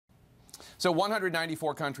So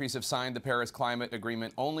 194 countries have signed the Paris Climate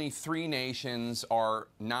Agreement. Only 3 nations are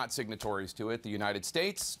not signatories to it: the United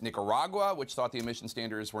States, Nicaragua, which thought the emission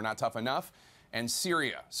standards were not tough enough, and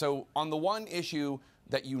Syria. So on the one issue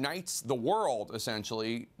that unites the world,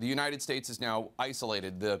 essentially, the United States is now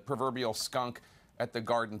isolated, the proverbial skunk at the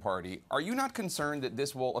garden party. Are you not concerned that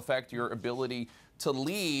this will affect your ability to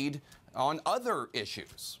lead on other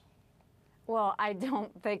issues? Well, I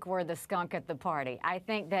don't think we're the skunk at the party. I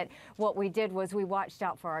think that what we did was we watched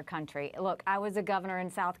out for our country. Look, I was a governor in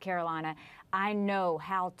South Carolina. I know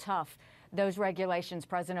how tough those regulations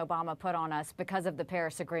President Obama put on us because of the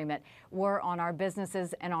Paris Agreement were on our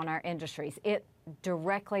businesses and on our industries. It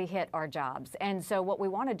directly hit our jobs. And so what we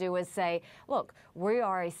want to do is say, look, we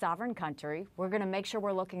are a sovereign country. We're going to make sure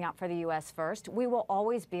we're looking out for the U.S. first. We will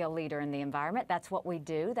always be a leader in the environment. That's what we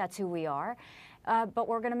do. That's who we are. But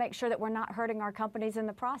we're going to make sure that we're not hurting our companies in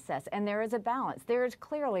the process. And there is a balance. There is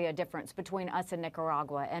clearly a difference between us and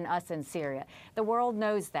Nicaragua and us and Syria. The world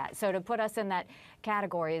knows that. So to put us in that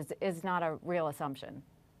category is not a real assumption.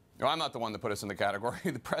 No, I'm not the one to put us in the category.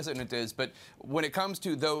 The president is. But when it comes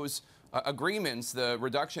to those agreements, the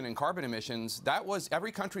reduction in carbon emissions, that was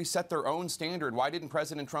every country set their own standard. Why didn't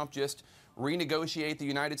President Trump just renegotiate the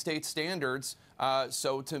United States standards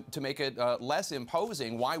to make it less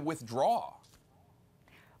imposing? Why withdraw?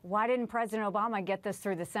 Why didn't President Obama get this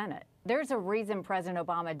through the Senate? There's a reason President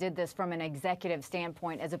Obama did this from an executive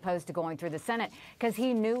standpoint as opposed to going through the Senate, because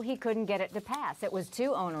he knew he couldn't get it to pass. It was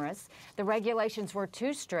too onerous, the regulations were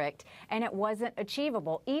too strict, and it wasn't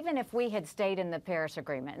achievable, even if we had stayed in the Paris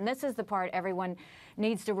Agreement. And this is the part everyone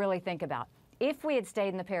needs to really think about. If we had stayed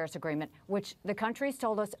in the Paris Agreement, which the countries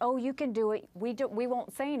told us, oh, you can do it, we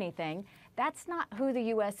won't say anything, that's not who the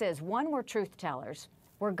U.S. is. One, we're truth tellers.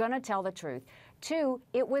 We're going to tell the truth. 2,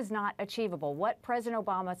 it was not achievable. What President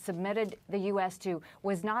Obama submitted the U.S. to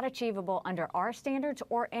was not achievable under our standards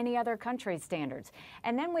or any other country's standards.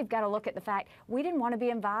 And then we've got to look at the fact we didn't want to be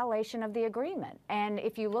in violation of the agreement. And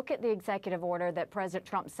if you look at the executive order that President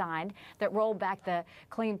Trump signed that rolled back the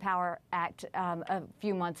Clean Power Act a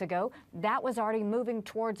few months ago, that was already moving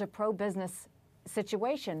towards a pro-business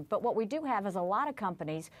situation. But what we do have is a lot of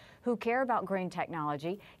companies who care about green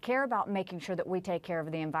technology, care about making sure that we take care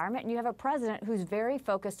of the environment, and you have a president who's very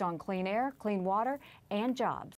focused on clean air, clean water, and jobs.